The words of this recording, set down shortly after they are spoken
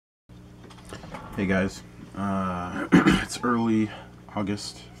Hey guys, it's early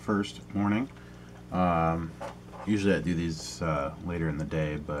August 1st morning. Um, Usually I do these later in the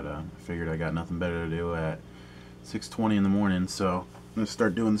day, but I figured I got nothing better to do at 6:20 in the morning, so I'm gonna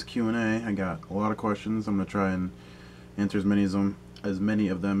start doing this Q&A. I got a lot of questions. I'm gonna try and answer as many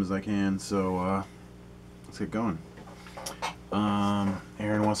of them as I can. So let's get going.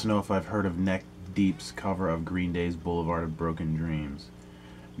 Aaron wants to know if I've heard of Neck Deep's cover of Green Day's Boulevard of Broken Dreams.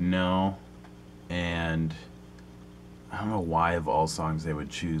 No, and I don't know why, of all songs, they would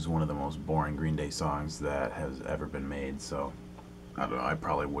choose one of the most boring Green Day songs that has ever been made. So I don't know. I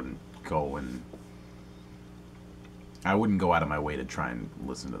wouldn't go out of my way to try and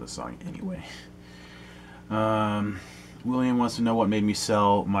listen to the song anyway. Um, William wants to know what made me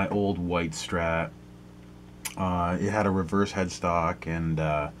sell my old white Strat. It had a reverse headstock and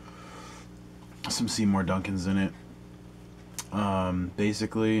some Seymour Duncans in it.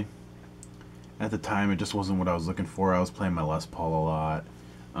 Basically, at the time, it just wasn't what I was looking for. I was playing my Les Paul a lot.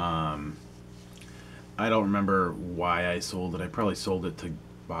 Um, I don't remember why I sold it. I probably sold it to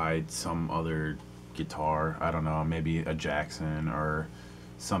buy some other guitar. I don't know, maybe a Jackson or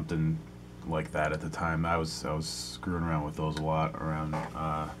something like that. At the time, I was screwing around with those a lot around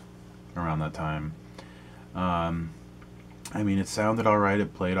that time. Um, I mean, it sounded all right.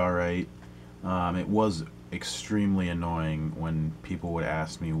 It played all right. It was extremely annoying when people would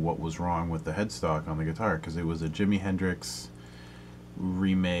ask me what was wrong with the headstock on the guitar, because it was a Jimi Hendrix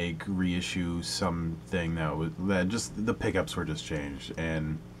remake, reissue, something that just the pickups were just changed,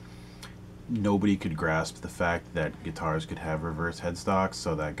 and nobody could grasp the fact that guitars could have reverse headstocks,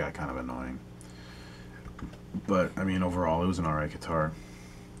 so that got kind of annoying. But I mean, overall, it was an alright guitar.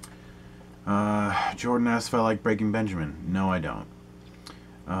 Jordan asked if I like Breaking Benjamin. No, I don't.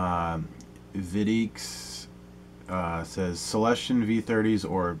 Vidix says Celestion V30s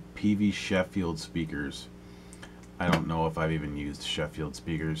or PV Sheffield speakers. I don't know if I've even used Sheffield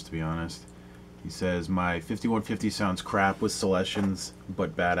speakers, to be honest. He says my 5150 sounds crap with Celestions,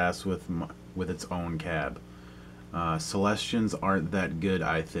 but badass with its own cab. Celestions aren't that good,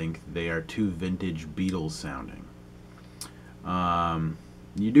 I think. They are too vintage Beatles sounding.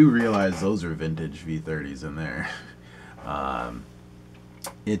 You do realize those are vintage V30s in there. um,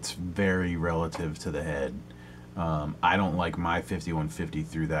 it's very relative to the head. I don't like my 5150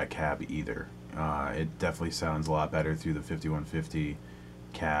 through that cab either. It definitely sounds a lot better through the 5150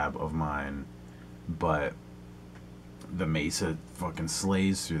 cab of mine, but the Mesa fucking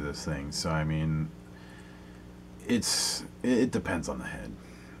slays through this thing. So I mean, it depends on the head.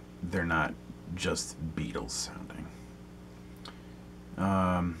 They're not just Beatles sounding.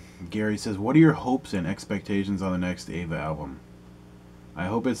 Gary says, what are your hopes and expectations on the next Ava album? I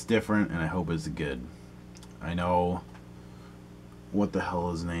hope it's different, and I hope it's good. I know what the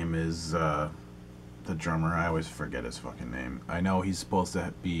hell his name is, the drummer. I always forget his fucking name. I know he's supposed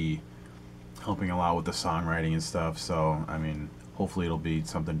to be helping a lot with the songwriting and stuff, so, I mean, hopefully it'll be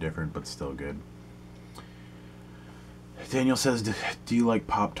something different, but still good. Daniel says, do you like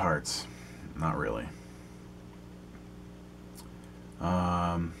Pop-Tarts? Not really.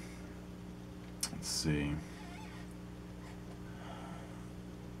 Let's see.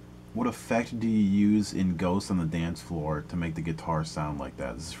 What effect do you use in Ghost on the Dance Floor to make the guitar sound like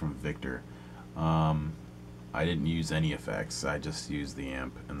that? This is from Victor. I didn't use any effects. I just used the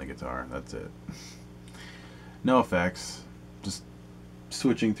amp and the guitar. That's it. No effects. Just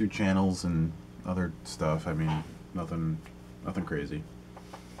switching through channels and other stuff. I mean, nothing crazy.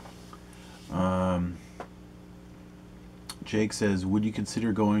 Jake says, would you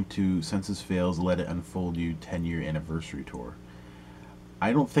consider going to Census Fail's Let It Unfold You 10-year anniversary tour?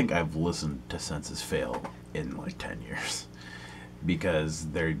 I don't think I've listened to Census Fail in like 10 years because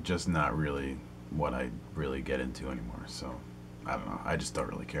they're just not really what I really get into anymore. So I don't know. I just don't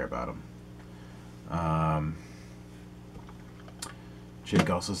really care about them. Jake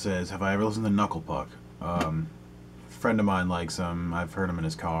also says, have I ever listened to Knuckle Puck? Friend of mine likes them. I've heard them in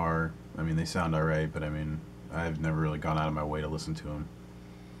his car. I mean, they sound alright, but I mean, I've never really gone out of my way to listen to them.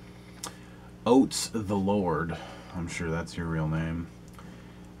 Oats the Lord, I'm sure that's your real name,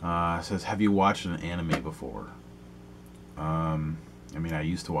 says, have you watched an anime before? I mean, I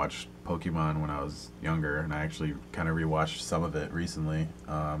used to watch Pokemon when I was younger, and I actually kind of rewatched some of it recently.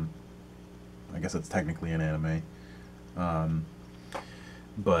 I guess it's technically an anime.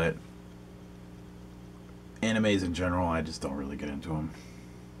 But animes in general, I just don't really get into them.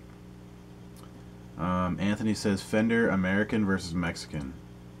 Anthony says, Fender, American versus Mexican.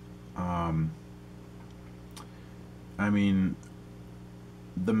 I mean,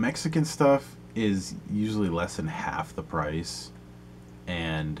 the Mexican stuff is usually less than half the price,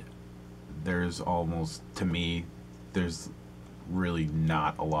 and there's almost, to me, there's really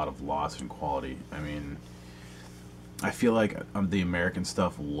not a lot of loss in quality. I mean, I feel like the American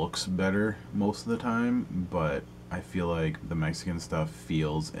stuff looks better most of the time, but I feel like the Mexican stuff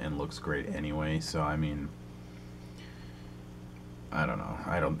feels and looks great anyway. So, I mean, I don't know.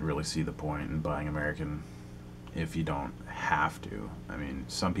 I don't really see the point in buying American if you don't have to. I mean,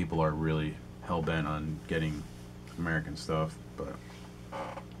 some people are really hell bent on getting American stuff, but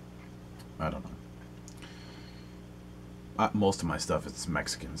I don't know. Most of my stuff is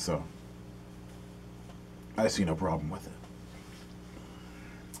Mexican, so I see no problem with it.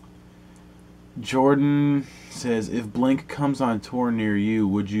 Jordan says, if Blink comes on tour near you,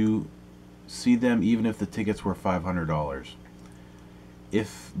 would you see them even if the tickets were $500?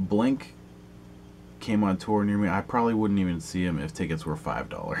 If Blink came on tour near me, I probably wouldn't even see them if tickets were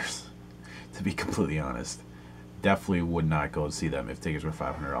 $5. To be completely honest, definitely would not go see them if tickets were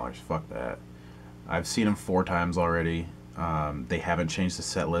 $500. Fuck that. I've seen them 4 times already. They haven't changed the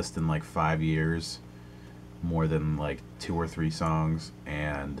set list in like 5 years, more than like 2 or 3 songs,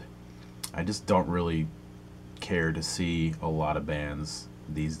 and I just don't really care to see a lot of bands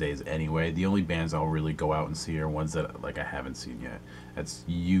these days anyway. The only bands I'll really go out and see are ones that like I haven't seen yet. That's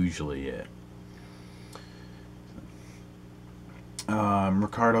usually it.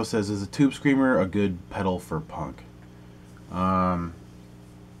 Ricardo says, is a Tube Screamer a good pedal for punk? I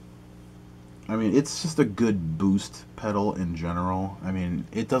mean, it's just a good boost pedal in general. I mean,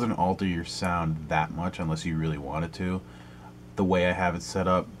 it doesn't alter your sound that much unless you really want it to. The way I have it set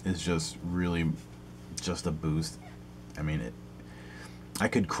up is just really just a boost. I mean, I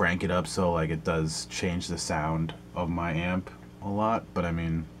could crank it up so like it does change the sound of my amp a lot, but I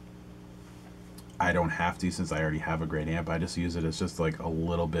mean, I don't have to since I already have a great amp. I just use it as just like a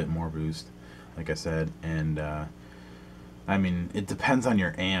little bit more boost, like I said. And I mean, it depends on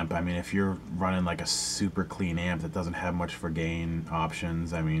your amp. I mean, if you're running like a super clean amp that doesn't have much for gain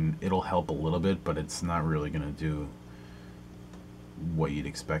options, I mean, it'll help a little bit, but it's not really gonna do what you'd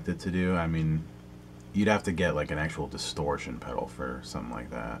expect it to do. I mean, you'd have to get like an actual distortion pedal for something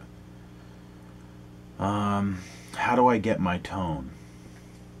like that. How do I get my tone?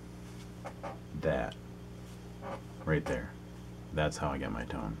 That right there, that's how I get my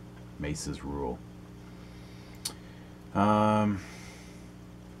tone. Mace's rule.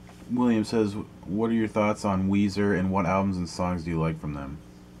 William says, what are your thoughts on Weezer and what albums and songs do you like from them?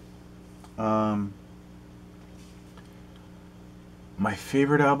 My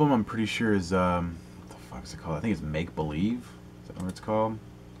favorite album, I'm pretty sure, is what the fuck is it called? I think it's Make Believe. Is that what it's called?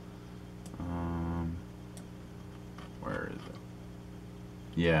 Where is it?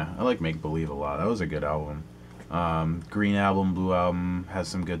 Yeah, I like Make Believe a lot. That was a good album. Green Album, Blue Album has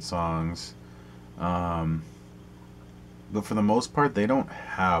some good songs. But for the most part, they don't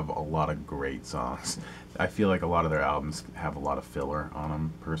have a lot of great songs. I feel like a lot of their albums have a lot of filler on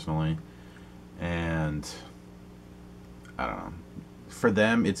them, personally. And I don't know. For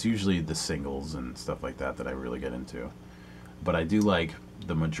them, it's usually the singles and stuff like that that I really get into. But I do like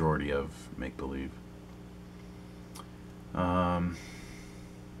the majority of Make Believe.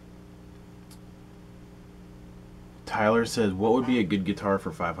 Tyler says, what would be a good guitar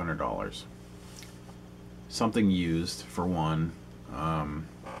for $500? Something used, for one.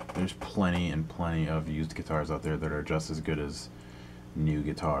 There's plenty and plenty of used guitars out there that are just as good as new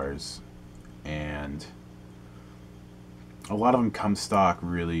guitars. And a lot of them come stock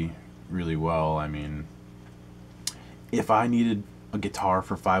really, really well. I mean, if I needed a guitar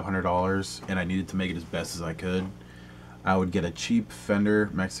for $500 and I needed to make it as best as I could, I would get a cheap Fender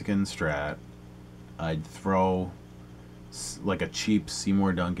Mexican Strat. I'd throw like a cheap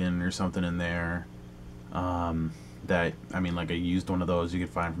Seymour Duncan or something in there. That, I mean, like a used one of those you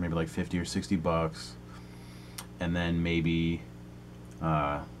could find for maybe like 50 or 60 bucks. And then maybe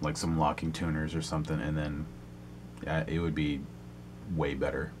like some locking tuners or something, and then it would be way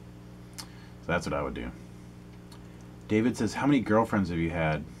better. So that's what I would do. David says, how many girlfriends have you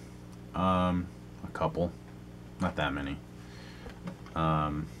had? A couple. Not that many.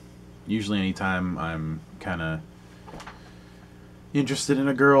 Usually anytime I'm kind of interested in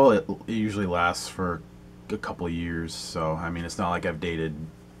a girl, it usually lasts for a couple of years. So, I mean, it's not like I've dated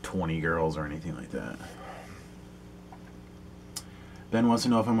 20 girls or anything like that. Ben wants to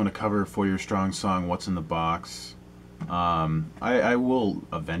know if I'm going to cover For Your Strong song, What's in the Box. I will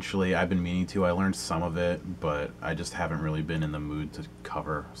eventually. I've been meaning to. I learned some of it, but I just haven't really been in the mood to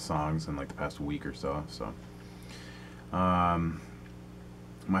cover songs in like the past week or so. So,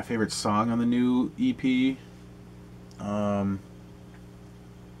 my favorite song on the new EP,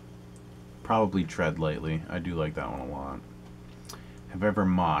 probably Tread Lightly. I do like that one a lot. Have I ever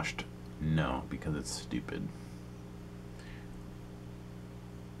moshed? No, because it's stupid.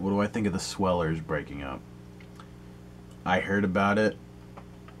 What do I think of the Swellers breaking up? I heard about it.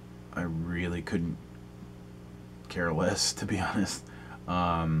 I really couldn't care less, to be honest.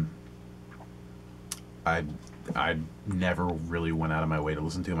 I I never really went out of my way to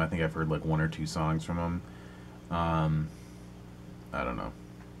listen to him. I think I've heard like one or two songs from him. I don't know.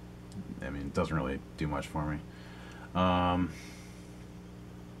 I mean, it doesn't really do much for me.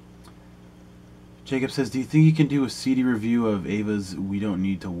 Jacob says, "Do you think you can do a CD review of Ava's We Don't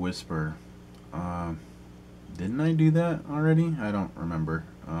Need to Whisper?" Didn't I do that already? I don't remember.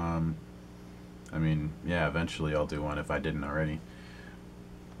 I mean, yeah, eventually I'll do one if I didn't already.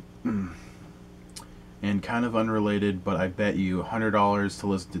 And kind of unrelated, but I bet you $100 to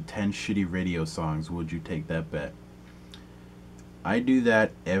listen to 10 shitty radio songs. Would you take that bet? I do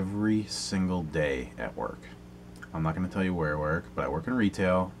that every single day at work. I'm not going to tell you where I work, but I work in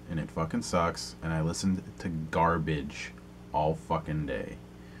retail, and it fucking sucks, and I listen to garbage all fucking day.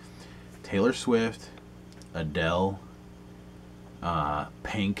 Taylor Swift, Adele,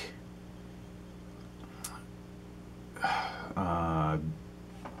 Pink,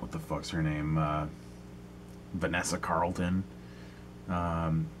 what the fuck's her name? Vanessa Carlton,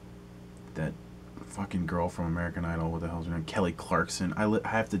 that fucking girl from American Idol, what the hell's her name? Kelly Clarkson. I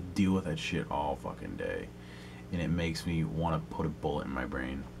have to deal with that shit all fucking day, and it makes me want to put a bullet in my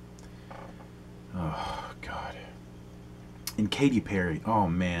brain. Oh, God. And Katy Perry, oh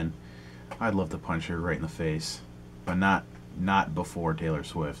man, I'd love to punch her right in the face, but not before Taylor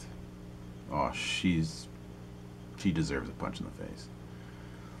Swift. Oh, she deserves a punch in the face.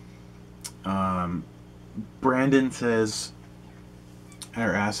 Brandon says,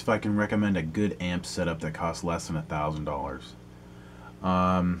 or asks if I can recommend a good amp setup that costs less than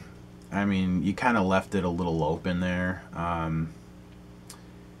 $1,000. I mean, you kind of left it a little open there,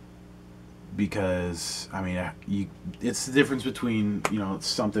 because I mean, it's the difference between, you know,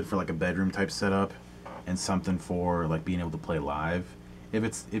 something for like a bedroom type setup and something for like being able to play live.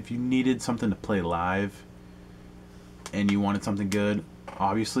 If you needed something to play live and you wanted something good,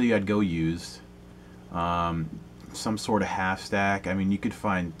 obviously I'd go used. Some sort of half stack. I mean, you could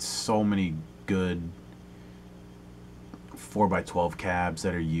find so many good 4x12 cabs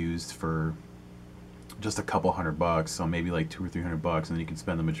that are used for just a couple $100, so maybe like $200 or $300, and then you can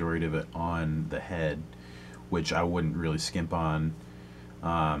spend the majority of it on the head, which I wouldn't really skimp on.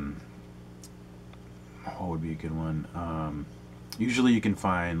 What would be a good one? Usually you can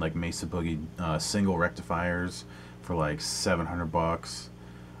find like Mesa Boogie single rectifiers for like $700,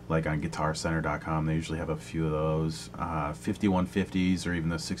 like on GuitarCenter.com. They usually have a few of those. 5150s or even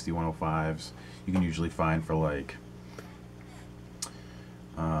the 6105s you can usually find for like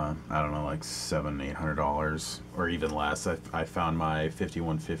I don't know, like $700-800 or even less. I found my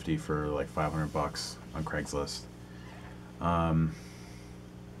 5150 for like $500 on Craigslist. I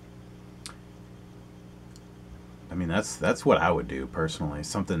mean, that's what I would do personally,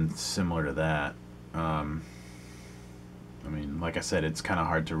 something similar to that. I mean, like I said, it's kind of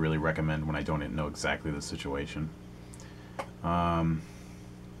hard to really recommend when I don't know exactly the situation. Let's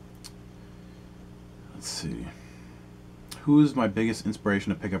see. Who is my biggest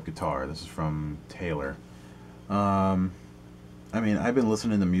inspiration to pick up guitar? This is from Taylor. I mean, I've been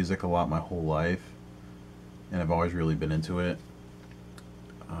listening to music a lot my whole life, and I've always really been into it.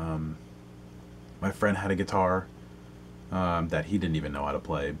 My friend had a guitar that he didn't even know how to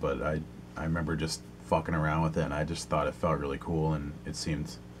play, but I remember just fucking around with it, and I just thought it felt really cool, and it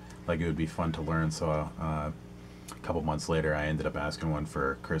seemed like it would be fun to learn. So a couple months later, I ended up asking one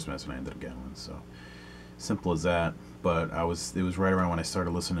for Christmas, and I ended up getting one. So simple as that. But it was right around when I started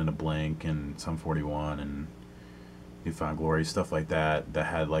listening to Blink and Sum 41 and New Found Glory, stuff like that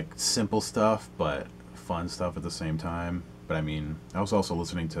had like simple stuff but fun stuff at the same time. But I mean, I was also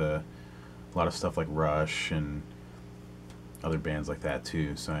listening to a lot of stuff like Rush and other bands like that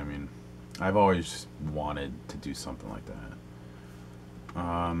too. So I mean, I've always wanted to do something like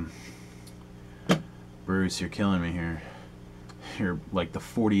that. Bruce, you're killing me here. You're like the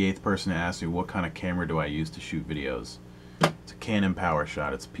 48th person to ask me what kind of camera do I use to shoot videos. It's a Canon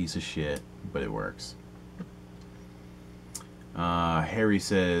PowerShot. It's a piece of shit, but it works. Harry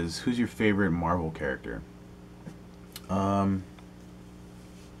says, who's your favorite Marvel character? I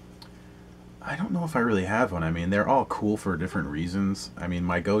don't know if I really have one. I mean, they're all cool for different reasons. I mean,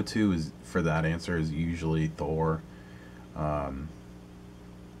 my go-to is for that answer is usually Thor.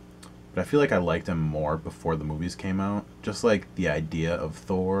 But I feel like I liked him more before the movies came out. Just like the idea of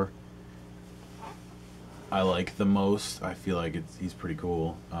Thor, I like the most. I feel like he's pretty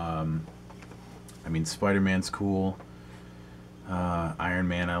cool. I mean, Spider-Man's cool. Iron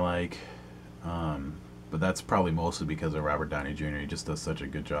Man I like. But that's probably mostly because of Robert Downey Jr. He just does such a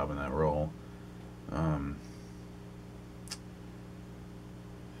good job in that role. Um,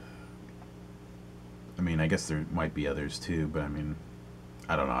 I mean, I guess there might be others too, but I mean,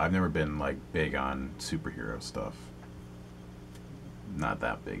 I don't know. I've never been like big on superhero stuff. Not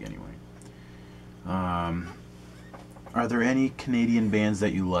that big anyway. Um, are there any Canadian bands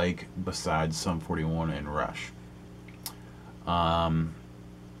that you like besides Sum 41 and Rush? Um,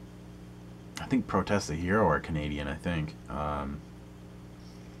 I think Protest the Hero are Canadian, I think.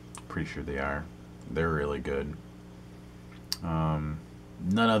 Pretty sure they are. They're really good. None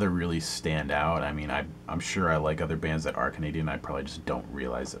other really stand out. I mean, I'm sure I like other bands that are Canadian. I probably just don't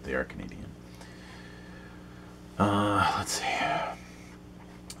realize that they are Canadian. Let's see.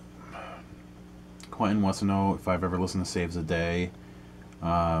 Quentin wants to know if I've ever listened to Saves the Day.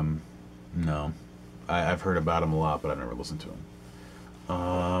 No. I've heard about him a lot, but I've never listened to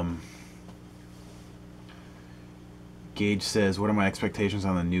him. Gage says, what are my expectations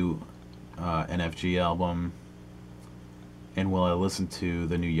on the new NFG album? And will I listen to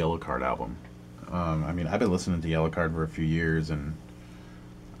the new Yellow Card album? I mean, I've been listening to Yellow Card for a few years, and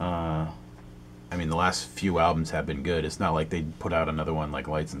I mean, the last few albums have been good. It's not like they put out another one like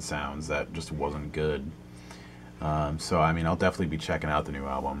Lights and Sounds that just wasn't good. So, I mean, I'll definitely be checking out the new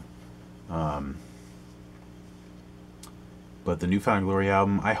album. But the New Found Glory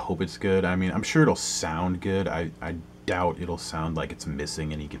album, I hope it's good. I mean, I'm sure it'll sound good. I doubt it'll sound like it's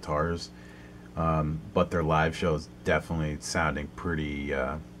missing any guitars. But their live show is definitely sounding pretty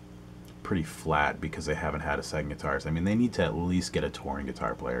flat because they haven't had a second guitarist. I mean, they need to at least get a touring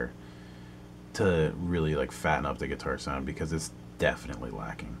guitar player to really like fatten up the guitar sound because it's definitely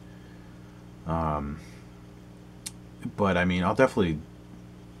lacking. But I mean, I'll definitely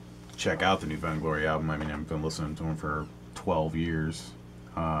check out the New Found Glory album. I mean, I've been listening to them for 12 years.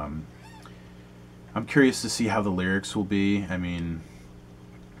 I'm curious to see how the lyrics will be. I mean,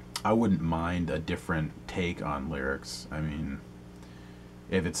 I wouldn't mind a different take on lyrics. I mean,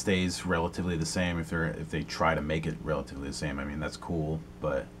 if it stays relatively the same, if they try to make it relatively the same, I mean, that's cool.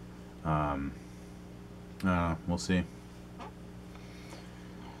 But I don't know, we'll see.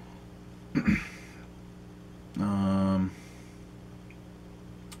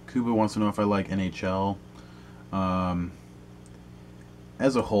 Kuba wants to know if I like NHL.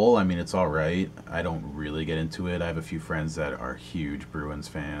 As a whole, I mean, it's alright. I don't really get into it. I have a few friends that are huge Bruins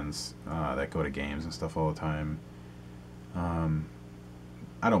fans that go to games and stuff all the time.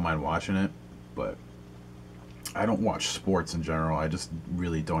 I don't mind watching it, but I don't watch sports in general. I just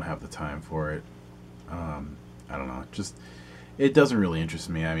really don't have the time for it. I don't know. It doesn't really interest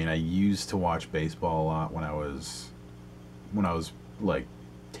me. I mean, I used to watch baseball a lot when I was like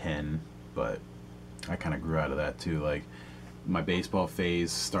 10, but I kind of grew out of that too. Like, my baseball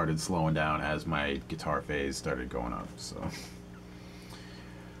phase started slowing down as my guitar phase started going up. So,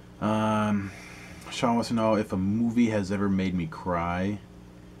 Sean wants to know if a movie has ever made me cry.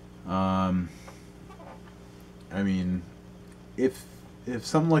 I mean, if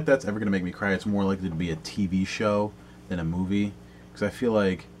something like that's ever gonna make me cry, it's more likely to be a TV show than a movie. Because I feel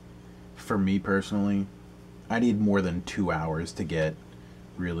like, for me personally, I need more than 2 hours to get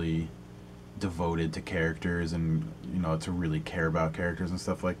really devoted to characters and, you know, to really care about characters and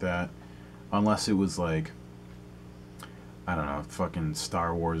stuff like that. Unless it was like, I don't know, fucking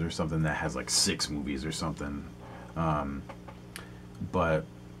Star Wars or something that has like 6 movies or something. But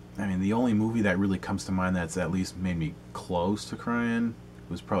I mean, the only movie that really comes to mind that's at least made me close to crying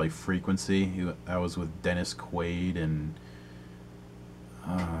was probably Frequency. That was with Dennis Quaid and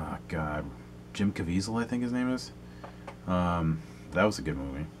God, Jim Caviezel, I think his name is. That was a good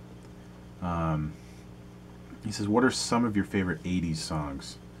movie. He says, what are some of your favorite 80s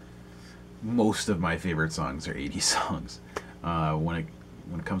songs? Most of my favorite songs are 80s songs. When it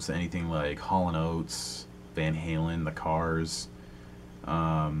comes to anything like Hall & Oates, Van Halen, The Cars,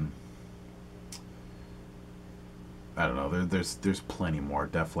 I don't know, there's plenty more.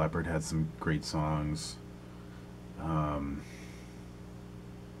 Def Leppard had some great songs. I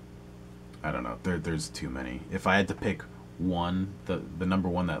don't know, there's too many. If I had to pick one, the number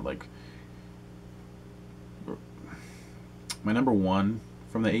one that like, my number one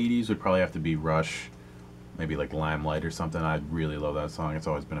from the 80s would probably have to be Rush, maybe like Limelight or something. I really love that song. It's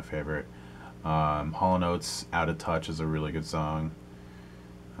always been a favorite. Hall & Oates, Out of Touch is a really good song.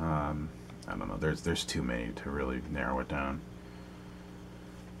 I don't know, there's too many to really narrow it down.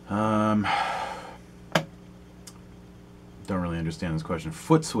 Don't really understand this question.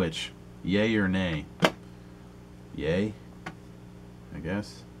 Foot Switch, yay or nay? Yay, I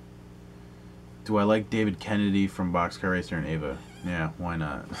guess. Do I like David Kennedy from Boxcar Racer and Ava? Yeah, why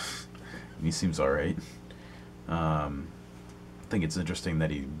not? He seems alright. I think it's interesting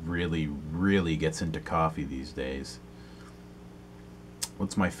that he really, really gets into coffee these days.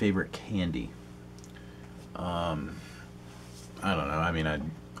 What's my favorite candy? I don't know. I mean,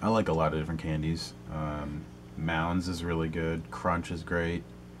 I like a lot of different candies. Mounds is really good. Crunch is great.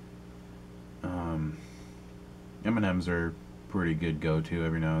 M&M's are pretty good go-to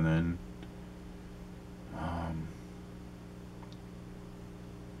every now and then.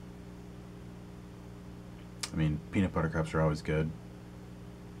 I mean, peanut butter cups are always good.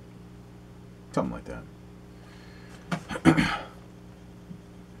 Something like that.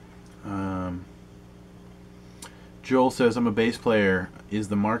 Joel says, I'm a bass player. Is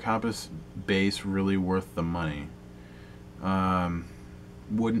the Mark Hoppus bass really worth the money?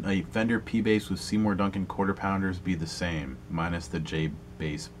 Wouldn't a Fender P bass with Seymour Duncan quarter pounders be the same, minus the J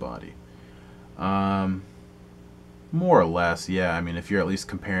bass body? More or less, yeah. I mean, if you're at least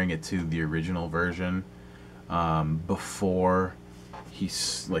comparing it to the original version, before he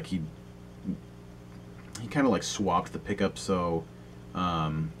kind of like swapped the pickup, so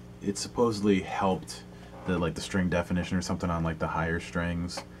it supposedly helped the string definition or something on like the higher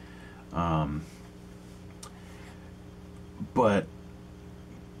strings. But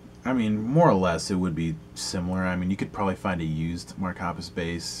I mean, more or less, it would be similar. I mean, you could probably find a used Mark Hoppus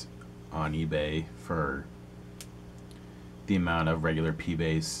bass on eBay for the amount of regular P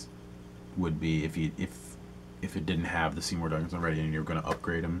bass would be if it didn't have the Seymour Duncans already and you're going to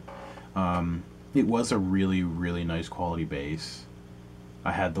upgrade them. It was a really, really nice quality bass.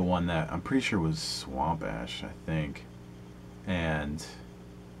 I had the one that I'm pretty sure was Swamp Ash, I think, and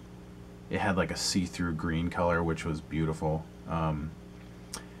it had like a see-through green color, which was beautiful.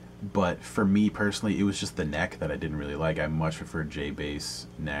 But for me personally, it was just the neck that I didn't really like. I much prefer J bass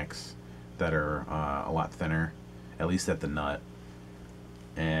necks that are a lot thinner, at least at the nut.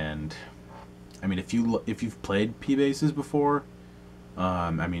 And I mean, if you've played P basses before,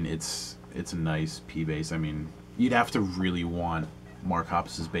 I mean it's a nice P bass. I mean, you'd have to really want Mark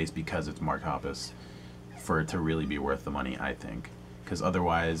Hoppus's bass because it's Mark Hoppus for it to really be worth the money, I think. Because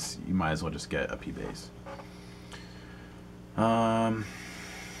otherwise, you might as well just get a P bass.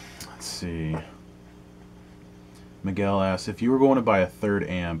 Let's see. Miguel asks, if you were going to buy a third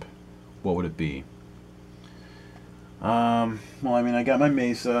amp, what would it be? Well, I mean, I got my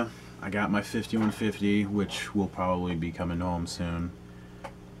Mesa. I got my 5150, which will probably be coming home soon.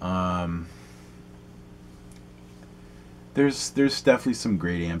 There's definitely some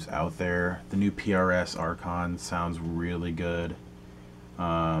great amps out there. The new PRS Archon sounds really good.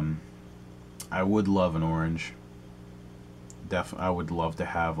 I would love an orange. I would love to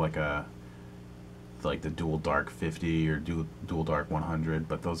have like the Dual Dark 50 or Dual Dark 100,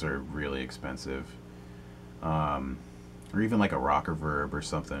 but those are really expensive. Or even like a Rocker Verb or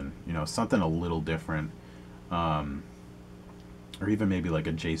something, you know, something a little different. Or even maybe like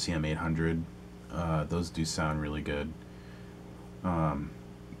a JCM 800. Those do sound really good.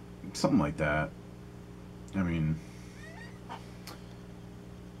 Something like that. I mean,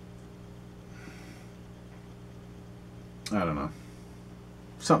 I don't know.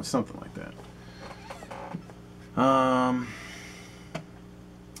 Something like that.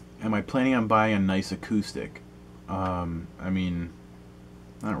 Am I planning on buying a nice acoustic? I mean,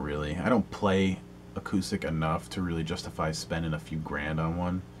 not really. I don't play acoustic enough to really justify spending a few grand on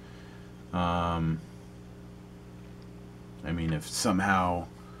one. I mean, if somehow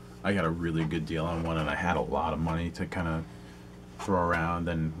I got a really good deal on one and I had a lot of money to kind of throw around,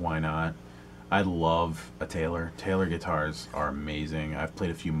 then why not? I love a Taylor. Taylor guitars are amazing. I've played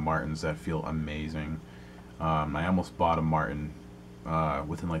a few Martins that feel amazing. I almost bought a Martin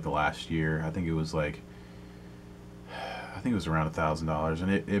within like the last year. I think it was around $1,000,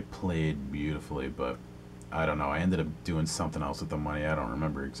 and it played beautifully, but I don't know. I ended up doing something else with the money. I don't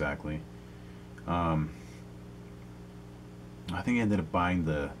remember exactly. I think I ended up buying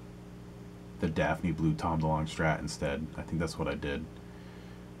the Daphne Blue Tom DeLonge Strat instead. I think that's what I did.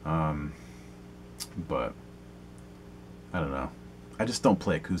 But I don't know. I just don't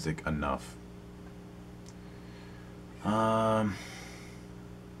play acoustic enough.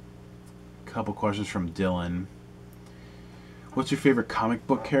 Couple questions from Dylan. What's your favorite comic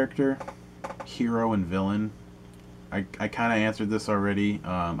book character, hero, and villain? I kind of answered this already.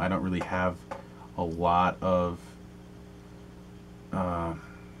 I don't really have a lot of I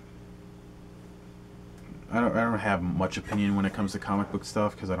don't have much opinion when it comes to comic book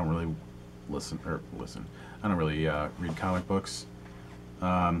stuff because I don't really listen. I don't really read comic books.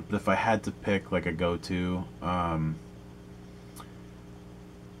 But if I had to pick like a go-to,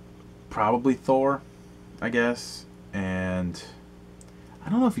 probably Thor, I guess. And I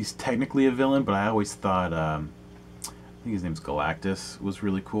don't know if he's technically a villain, but I always thought I think his name's Galactus was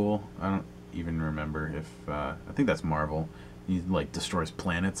really cool. I don't even remember if I think that's Marvel. He like destroys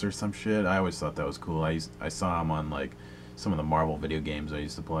planets or some shit. I always thought that was cool. I saw him on like some of the Marvel video games I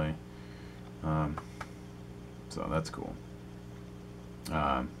used to play. So that's cool.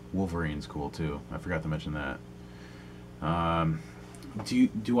 Wolverine's cool too. I forgot to mention that.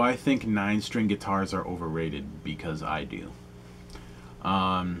 Do I think 9-string guitars are overrated? Because I do.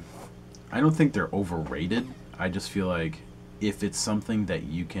 I don't think they're overrated. I just feel like if it's something that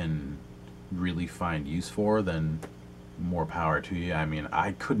you can really find use for, then more power to you. I mean,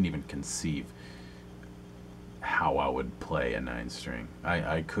 I couldn't even conceive how I would play a 9-string.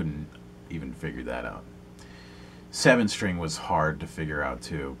 I couldn't even figure that out. 7-string was hard to figure out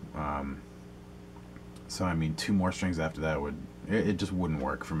too. So I mean, 2 more strings after that it just wouldn't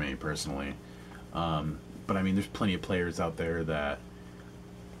work for me personally. But I mean, there's plenty of players out there that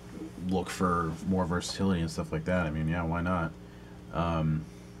look for more versatility and stuff like that. I mean, yeah, why not?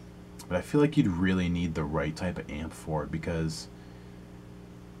 But I feel like you'd really need the right type of amp for it, because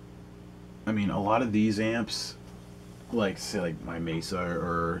I mean, a lot of these amps, like say like my Mesa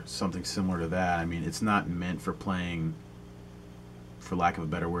or something similar to that, I mean, it's not meant for playing, for lack of a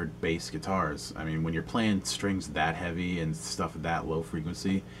better word, bass guitars. I mean, when you're playing strings that heavy and stuff at that low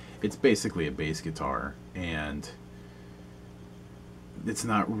frequency, it's basically a bass guitar, and it's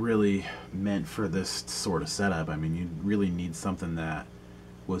not really meant for this sort of setup. I mean, you really need something that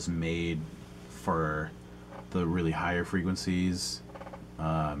was made for the really higher frequencies,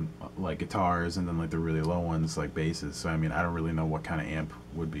 like guitars, and then like the really low ones like basses. So I mean, I don't really know what kind of amp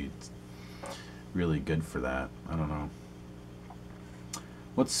would be really good for that. I don't know.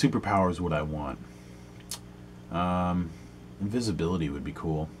 What superpowers would I want? Invisibility would be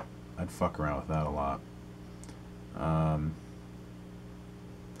cool. I'd fuck around with that a lot.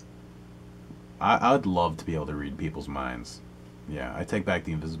 I'd love to be able to read people's minds. Yeah, I take back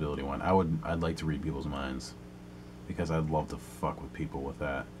the invisibility one. I'd like to read people's minds, because I'd love to fuck with people with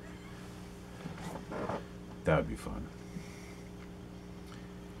that. That would be fun.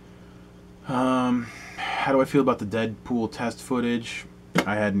 How do I feel about the Deadpool test footage?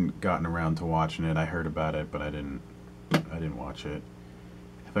 I hadn't gotten around to watching it. I heard about it, but I didn't watch it.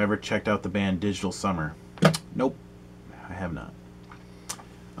 Have I ever checked out the band Digital Summer? Nope, I have not.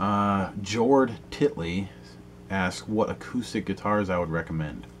 Jord Titley asked what acoustic guitars I would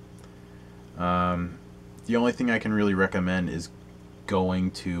recommend. The only thing I can really recommend is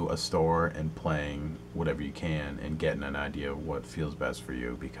going to a store and playing whatever you can and getting an idea of what feels best for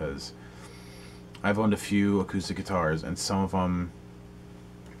you, because I've owned a few acoustic guitars, and some of them,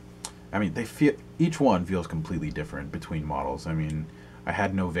 I mean, each one feels completely different between models. I mean, I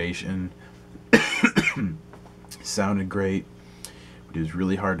had an Ovation, sounded great, but it was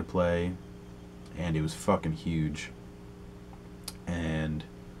really hard to play, and it was fucking huge, and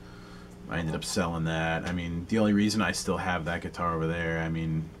I ended up selling that. I mean, the only reason I still have that guitar over there, I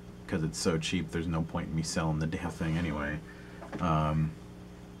mean, because it's so cheap, there's no point in me selling the damn thing anyway. I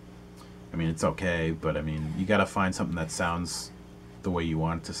mean, it's okay, but I mean, you gotta find something that sounds the way you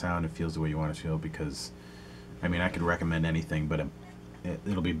want it to sound, it feels the way you want it to feel, because, I mean, I could recommend anything, but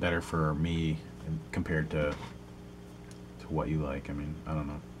it'll be better for me compared to what you like. I mean, I don't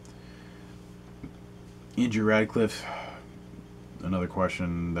know. Andrew Radcliffe, another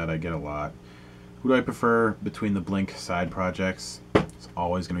question that I get a lot. Who do I prefer between the Blink side projects? It's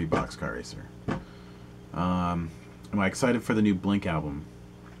always going to be Boxcar Racer. Am I excited for the new Blink album?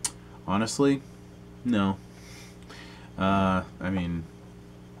 Honestly, no. I mean,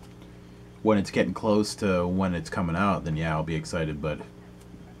 when it's getting close to when it's coming out, then yeah, I'll be excited, but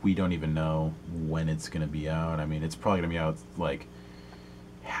we don't even know when it's going to be out. I mean, it's probably going to be out like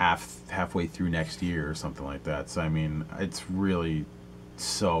halfway through next year or something like that. So I mean, it's really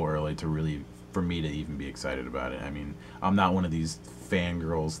so early for me to even be excited about it. I mean, I'm not one of these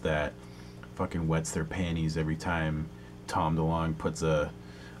fangirls that fucking wets their panties every time Tom DeLonge puts a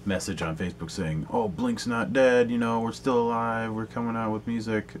message on Facebook saying, oh, Blink's not dead, you know, we're still alive, we're coming out with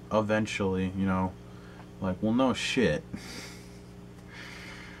music eventually, you know. Like, well, no shit.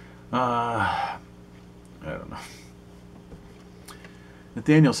 I don't know.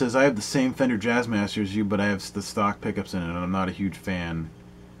 Nathaniel says, I have the same Fender Jazzmaster as you, but I have the stock pickups in it, and I'm not a huge fan.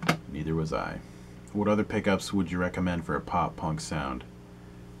 Neither was I. What other pickups would you recommend for a pop-punk sound?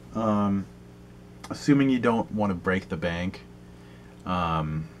 Assuming you don't want to break the bank,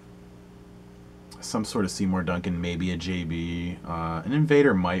 some sort of Seymour Duncan, maybe a JB. An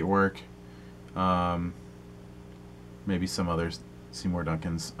Invader might work. Maybe some others. Seymour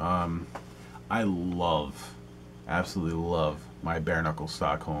Duncan's. I love, absolutely love my bare knuckle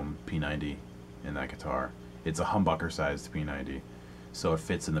Stockholm P90 in that guitar. It's a humbucker sized P90, so it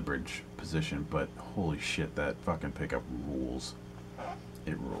fits in the bridge position. But holy shit, that fucking pickup rules.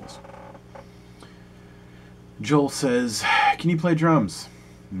 It rules. Joel says, "Can you play drums?"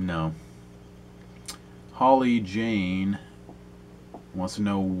 No. Holly Jane wants to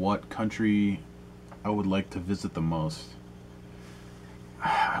know what country I would like to visit the most.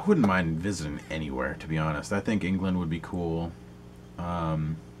 I wouldn't mind visiting anywhere, to be honest. I think England would be cool. I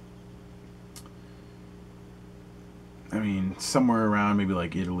mean, somewhere around maybe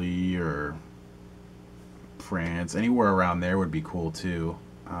like Italy or France. Anywhere around there would be cool too.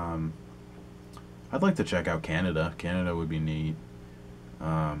 I'd like to check out Canada. Canada would be neat.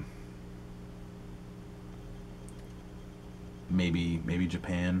 Maybe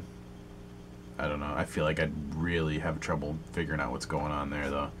Japan. I don't know. I feel like I'd really have trouble figuring out what's going on there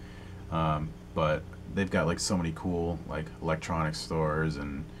though. But they've got like so many cool like electronic stores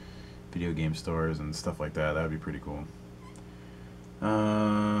and video game stores and stuff like that. That would be pretty cool.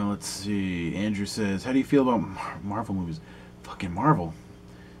 Let's see. Andrew says, "How do you feel about Marvel movies?" Fucking Marvel.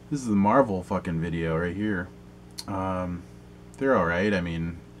 This is the Marvel fucking video right here. They're alright. I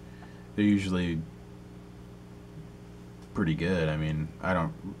mean, they're usually pretty good. I mean, I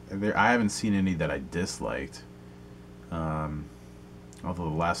haven't seen any that I disliked. Although the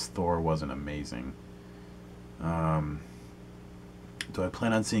last Thor wasn't amazing. Do I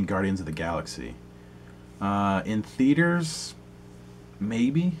plan on seeing Guardians of the Galaxy? In theaters,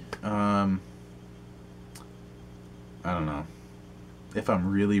 maybe. I don't know. If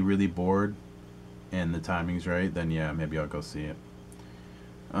I'm really, really bored and the timing's right, then yeah, maybe I'll go see it.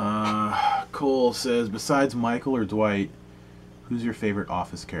 Cole says, besides Michael or Dwight, who's your favorite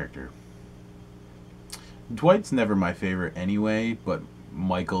Office character? Dwight's never my favorite anyway, but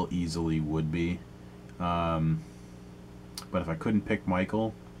Michael easily would be. But if I couldn't pick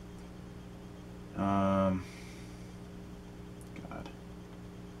Michael, God.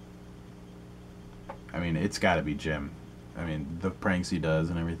 I mean, it's got to be Jim. I mean, the pranks he does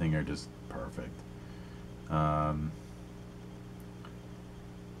and everything are just perfect. I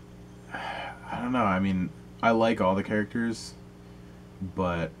don't know. I mean, I like all the characters,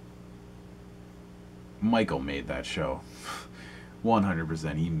 but Michael made that show.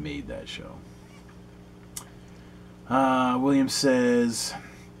 100%, he made that show. William says,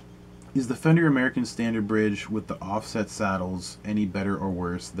 is the Fender American Standard bridge with the offset saddles any better or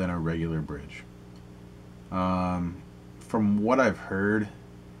worse than a regular bridge? From what I've heard,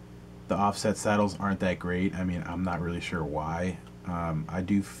 the offset saddles aren't that great. I mean, I'm not really sure why. I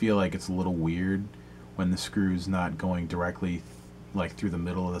do feel like it's a little weird when the screw's not going directly like through the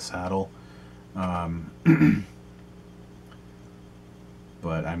middle of the saddle. But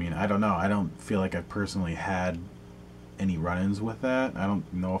I mean, I don't know. I don't feel like I've personally had any run-ins with that. I don't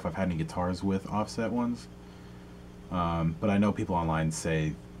know if I've had any guitars with offset ones. But I know people online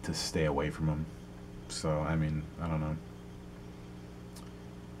say to stay away from them. So, I mean, I don't know.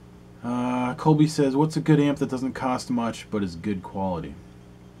 Colby says, what's a good amp that doesn't cost much but is good quality?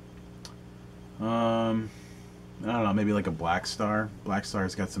 I don't know, maybe like a Black Star. Black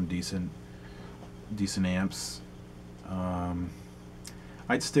Star's got some decent amps.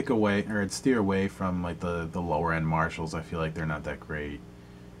 I'd I'd steer away from like the lower end Marshalls. I feel like they're not that great.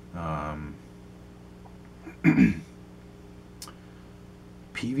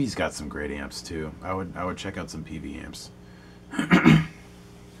 PV's got some great amps too. I would check out some PV amps.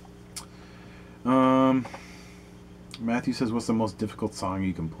 Matthew says, what's the most difficult song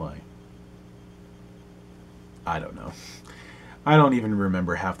you can play? I don't know. I don't even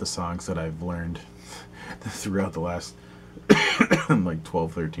remember half the songs that I've learned throughout the last like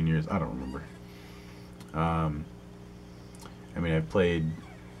 12, 13 years. I don't remember. I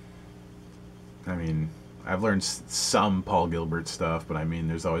mean, I've learned some Paul Gilbert stuff, but I mean,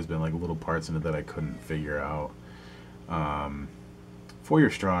 there's always been like little parts in it that I couldn't figure out. For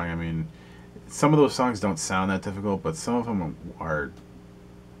You're Strong, I mean, some of those songs don't sound that difficult, but some of them are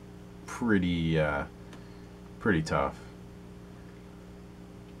pretty tough.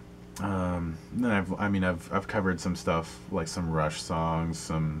 Then I've covered some stuff like some Rush songs,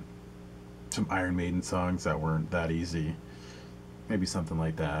 some Iron Maiden songs that weren't that easy. Maybe something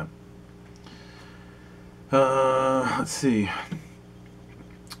like that. Let's see.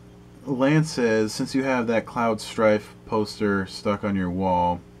 Lance says, since you have that Cloud Strife poster stuck on your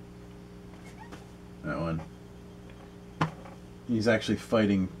wall, that one, he's actually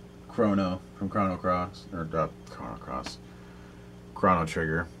fighting Chrono from Chrono Cross, or Chrono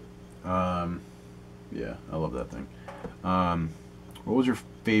Trigger. Yeah, I love that thing. What was your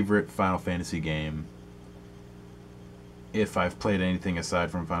favorite Final Fantasy game? If I've played anything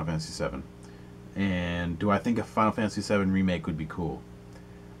aside from Final Fantasy VII, and do I think a Final Fantasy VII remake would be cool?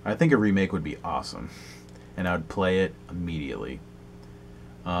 I think a remake would be awesome, and I would play it immediately.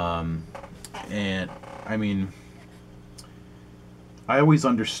 Um, and I mean, I always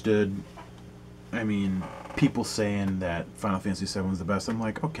understood. I mean, people saying that Final Fantasy VII was the best. I'm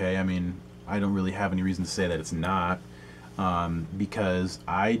like, okay. I mean, I don't really have any reason to say that it's not, because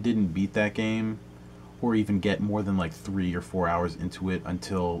I didn't beat that game or even get more than like 3 or 4 hours into it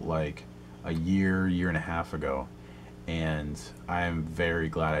until like a year and a half ago. And I'm very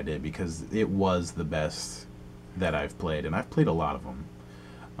glad I did because it was the best that I've played, and I've played a lot of them.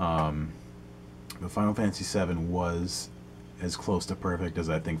 Um, the Final Fantasy VII was as close to perfect as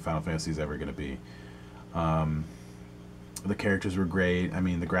I think Final Fantasy is ever going to be. Um, the characters were great. I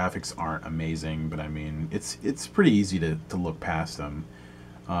mean, the graphics aren't amazing, but I mean, it's pretty easy to look past them.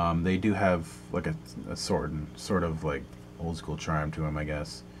 They do have like a sort of like old school charm to them, I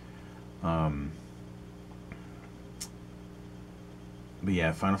guess. Um, but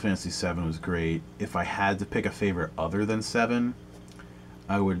yeah, Final Fantasy VII was great. If I had to pick a favorite other than 7,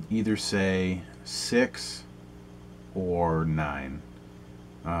 I would either say 6 or 9.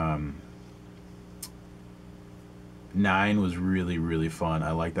 Um, 9 was really, really fun.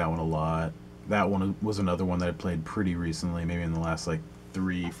 I like that one a lot. That one was another one that I played pretty recently, maybe in the last like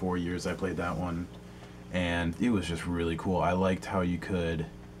 3, 4 years I played that one. And it was just really cool. I liked how you could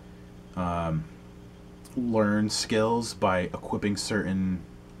um, learn skills by equipping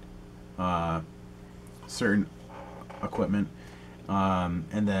uh, certain equipment.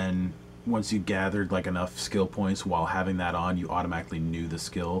 And then once you gathered like enough skill points while having that on, you automatically knew the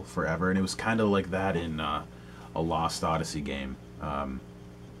skill forever. And it was kind of like that in a Lost Odyssey game.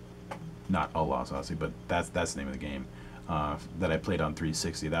 Not a Lost Odyssey, but that's the name of the game that I played on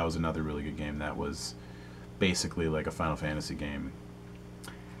 360. That was another really good game that was basically like a Final Fantasy game,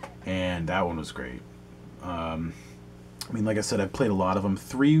 and that one was great. I mean, like I said, I've played a lot of them.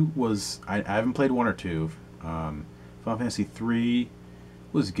 3 was I haven't played 1 or 2. Final Fantasy 3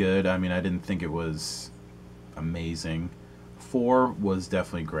 was good. I mean, I didn't think it was amazing. 4 was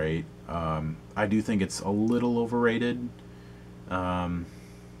definitely great. I do think it's a little overrated,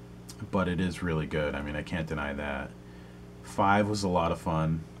 but it is really good. I mean, I can't deny that. 5 was a lot of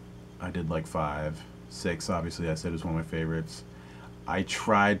fun. I did like 5. 6, obviously, I said is one of my favorites. I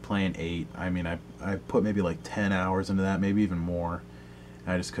tried playing 8. I mean, I put maybe like 10 hours into that, maybe even more.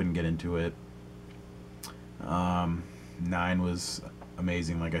 I just couldn't get into it. 9 was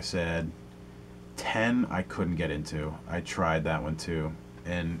amazing, like I said. 10, I couldn't get into. I tried that one too.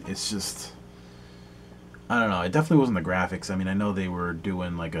 And it's just, I don't know. It definitely wasn't the graphics. I mean, I know they were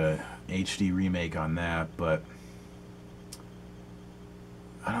doing like a HD remake on that, but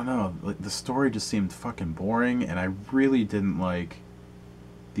I don't know. Like the story just seemed fucking boring, and I really didn't like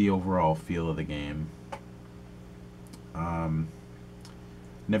the overall feel of the game. Um,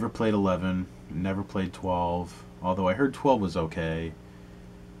 Never played 11. Never played 12. Although I heard 12 was okay.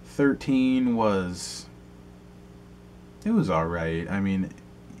 13 was, it was alright. I mean,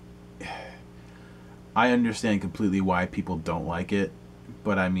 I understand completely why people don't like it,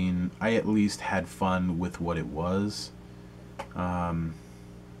 but I mean, I at least had fun with what it was. But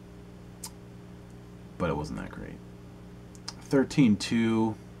it wasn't that great.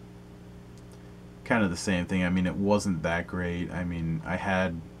 13-2, kind of the same thing. I mean, it wasn't that great. I mean, I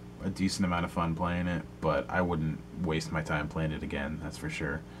had a decent amount of fun playing it, but I wouldn't waste my time playing it again, that's for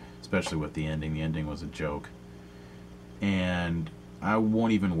sure. Especially with the ending. The ending was a joke. And I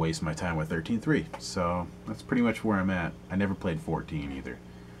won't even waste my time with 13-3. So that's pretty much where I'm at. I never played 14 either.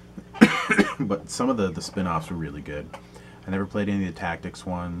 But some of the spin-offs were really good. I never played any of the tactics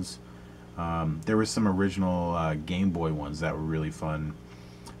ones. There were some original Game Boy ones that were really fun.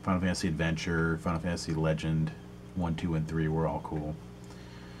 Final Fantasy Adventure, Final Fantasy Legend 1, 2, and 3 were all cool.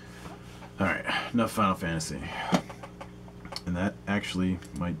 Alright, enough Final Fantasy. And that actually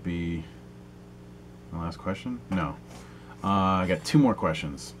might be my last question? No. I got 2 more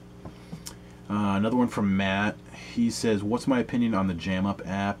questions. Another one from Matt. He says, what's my opinion on the JamUp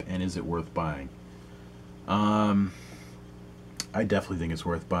app, and is it worth buying? I definitely think it's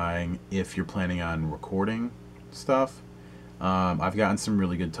worth buying if you're planning on recording stuff. I've gotten some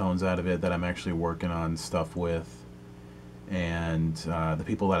really good tones out of it that I'm actually working on stuff with. And the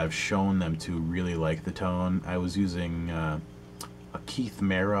people that I've shown them to really like the tone. I was using a Keith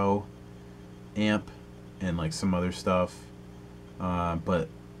Marrow amp and like some other stuff. But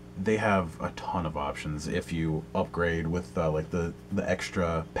they have a ton of options if you upgrade with like the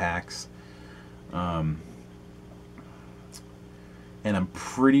extra packs. and I'm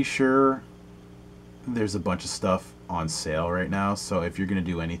pretty sure there's a bunch of stuff on sale right now. So if you're gonna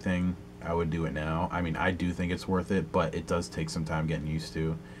do anything, I would do it now. I mean, I do think it's worth it, but it does take some time getting used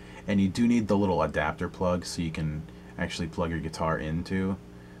to. And you do need the little adapter plug so you can actually plug your guitar into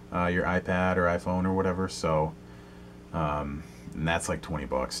your iPad or iPhone or whatever. So, and that's like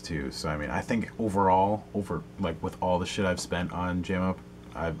 $20 too. So I mean, I think overall, like with all the shit I've spent on JamUp,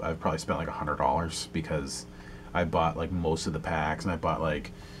 I've probably spent like $100 because I bought like most of the packs, and I bought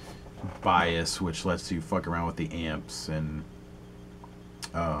like Bias, which lets you fuck around with the amps, and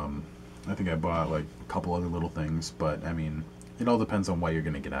I think I bought like a couple other little things, but I mean, it all depends on what you're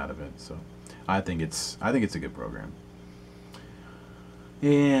gonna get out of it. So I think it's a good program.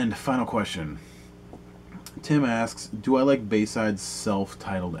 And final question. Tim asks, do I like Bayside's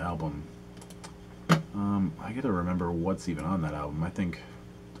self-titled album? I gotta remember what's even on that album. I think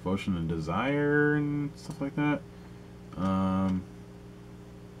Devotion and Desire and stuff like that.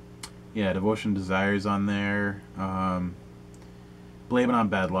 Yeah, Devotion and Desire is on there. Blame It on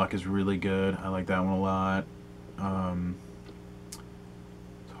Bad Luck is really good. I like that one a lot.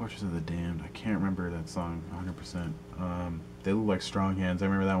 Torches of the Damned. I can't remember that song 100%. They Look Like Strong Hands. I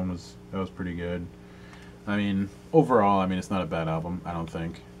remember that one was pretty good. I mean, overall, I mean, it's not a bad album, I don't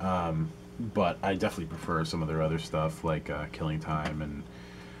think. But I definitely prefer some of their other stuff, like Killing Time, and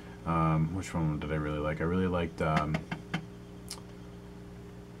which one did I really like? I really liked, I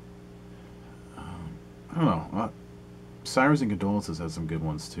don't know, Sirens and Condolences has some good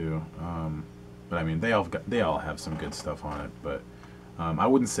ones too. But I mean, they all have some good stuff on it. But I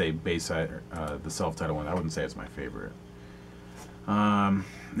wouldn't say Bayside, the self-titled one, I wouldn't say it's my favorite. And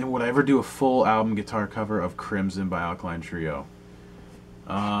would I ever do a full album guitar cover of Crimson by Alkaline Trio?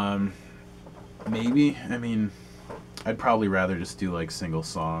 Maybe. I mean, I'd probably rather just do like single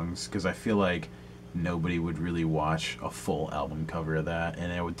songs, because I feel like nobody would really watch a full album cover of that,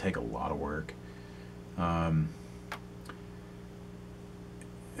 and it would take a lot of work.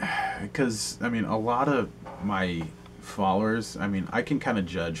 Because I mean, a lot of my followers, I mean, I can kind of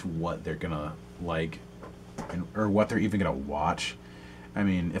judge what they're gonna like, or what they're even gonna watch. I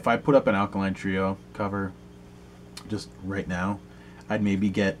mean, if I put up an Alkaline Trio cover just right now, I'd maybe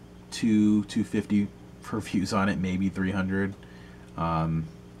get 250 for views on it, maybe 300,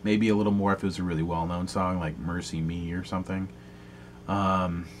 maybe a little more if it was a really well-known song like Mercy Me or something.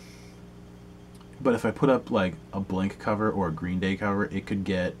 But if I put up like a Blink cover or a Green Day cover, it could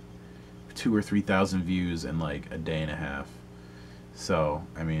get 2,000 or 3,000 views in like a day and a half. So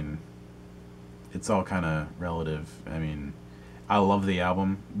I mean, it's all kind of relative. I mean, I love the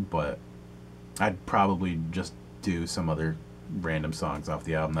album, but I'd probably just do some other random songs off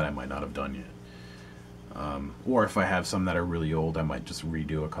the album that I might not have done yet. Or if I have some that are really old, I might just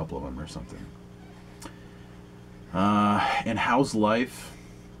redo a couple of them or something. And how's life?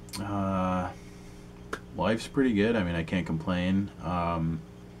 Life's pretty good. I mean, I can't complain.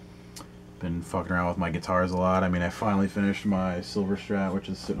 Been fucking around with my guitars a lot. I mean, I finally finished my Silver Strat, which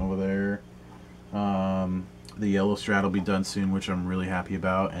is sitting over there. The Yellow Strat will be done soon, which I'm really happy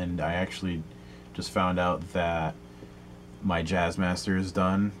about. And I actually just found out that my Jazzmaster is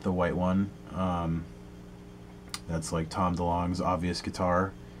done, the white one. That's like Tom DeLonge's Obvious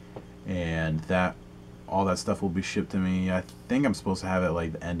guitar, and that all that stuff will be shipped to me. I think I'm supposed to have it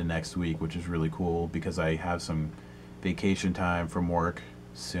like the end of next week, which is really cool because I have some vacation time from work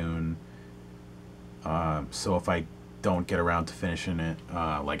soon. So if I don't get around to finishing it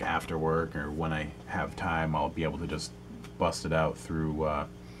like after work or when I have time, I'll be able to just bust it out through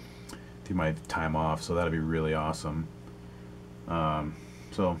my time off. So that'll be really awesome.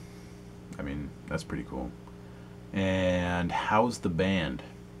 So I mean, that's pretty cool. And how's the band?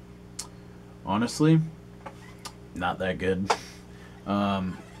 Honestly, not that good.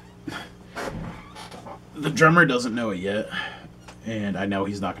 The drummer doesn't know it yet, and I know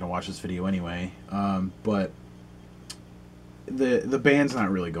he's not going to watch this video anyway. But the band's not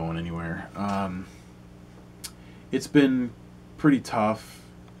really going anywhere. It's been pretty tough.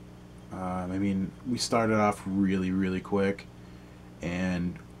 I mean, we started off really, really quick,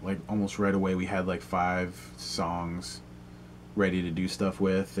 and like almost right away we had like 5 songs ready to do stuff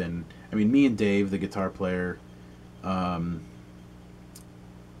with. And I mean, me and Dave, the guitar player, have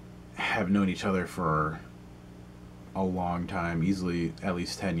known each other for a long time, easily at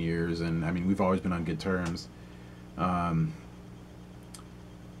least 10 years, and I mean, we've always been on good terms. I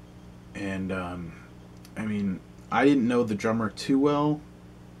mean, I didn't know the drummer too well,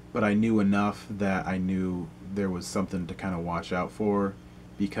 but I knew enough that I knew there was something to kind of watch out for,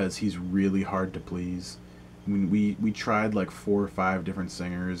 because he's really hard to please. I mean, we tried like 4 or 5 different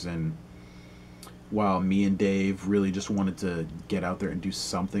singers, and while me and Dave really just wanted to get out there and do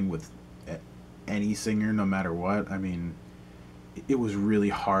something with any singer, no matter what. I mean, it was really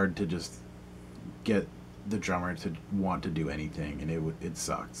hard to just get the drummer to want to do anything, and it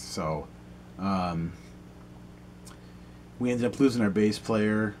sucked. So um, we ended up losing our bass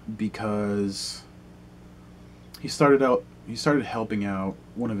player because he started helping out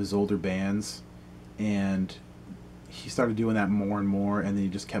one of his older bands, and he started doing that more and more, and then he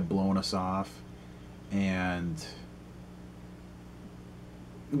just kept blowing us off. And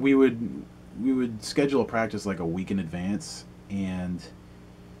we would schedule a practice like a week in advance, and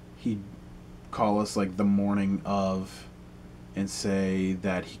he'd call us like the morning of and say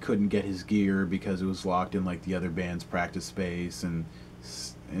that he couldn't get his gear because it was locked in like the other band's practice space, and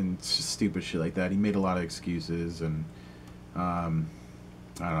just stupid shit like that. He made a lot of excuses, and I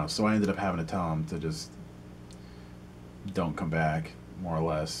don't know. So I ended up having to tell him to just don't come back, more or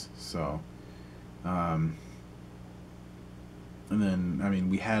less. So, and then I mean,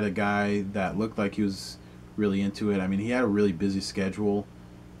 we had a guy that looked like he was really into it. I mean, he had a really busy schedule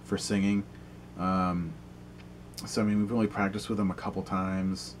for singing. So I mean, we've only practiced with him a couple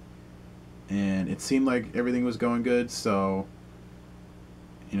times, and it seemed like everything was going good. So,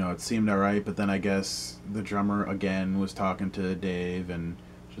 you know, it seemed alright. But then I guess the drummer again was talking to Dave and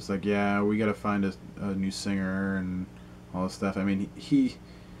just like, yeah, we gotta find a new singer and all this stuff. I mean, he's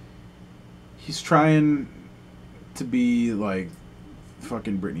trying to be like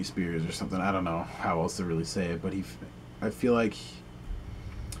fucking Britney Spears or something. I don't know how else to really say it, but I feel like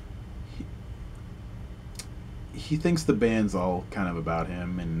he thinks the band's all kind of about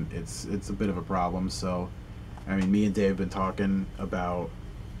him, and it's a bit of a problem. So, I mean, me and Dave have been talking about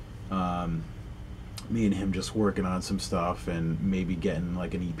me and him just working on some stuff and maybe getting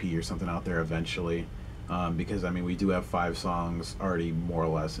like an EP or something out there eventually, because I mean, we do have 5 songs already more or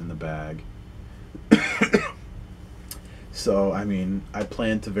less in the bag. So I mean, I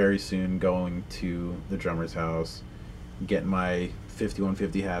plan to very soon going to the drummer's house, getting my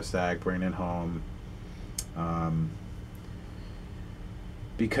 5150 half stack, bringing it home.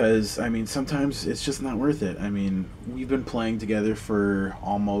 Because I mean, sometimes it's just not worth it. I mean, we've been playing together for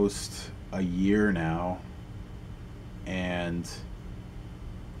almost a year now, and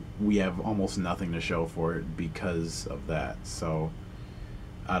we have almost nothing to show for it because of that. So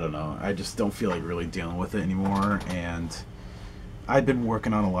I don't know. I just don't feel like really dealing with it anymore, and I've been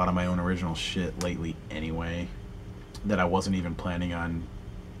working on a lot of my own original shit lately anyway that I wasn't even planning on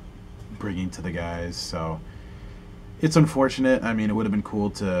bringing to the guys. So it's unfortunate. I mean, it would have been cool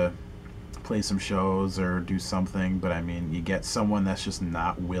to play some shows or do something, but I mean, you get someone that's just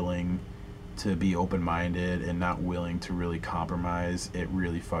not willing to be open-minded and not willing to really compromise, it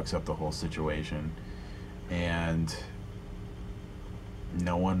really fucks up the whole situation, and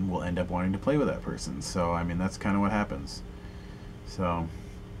no one will end up wanting to play with that person. So I mean, that's kind of what happens. So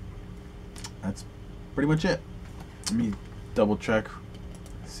that's pretty much it. Let me double check,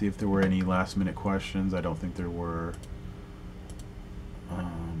 see if there were any last minute questions. I don't think there were.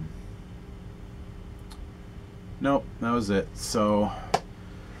 Nope, that was it. So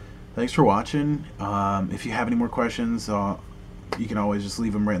thanks for watching. If you have any more questions, you can always just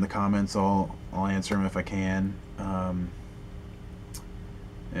leave them right in the comments. I'll answer them if I can.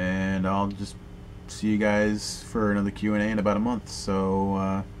 And I'll just see you guys for another Q&A in about a month.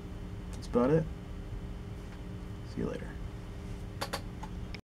 So that's about it. See you later.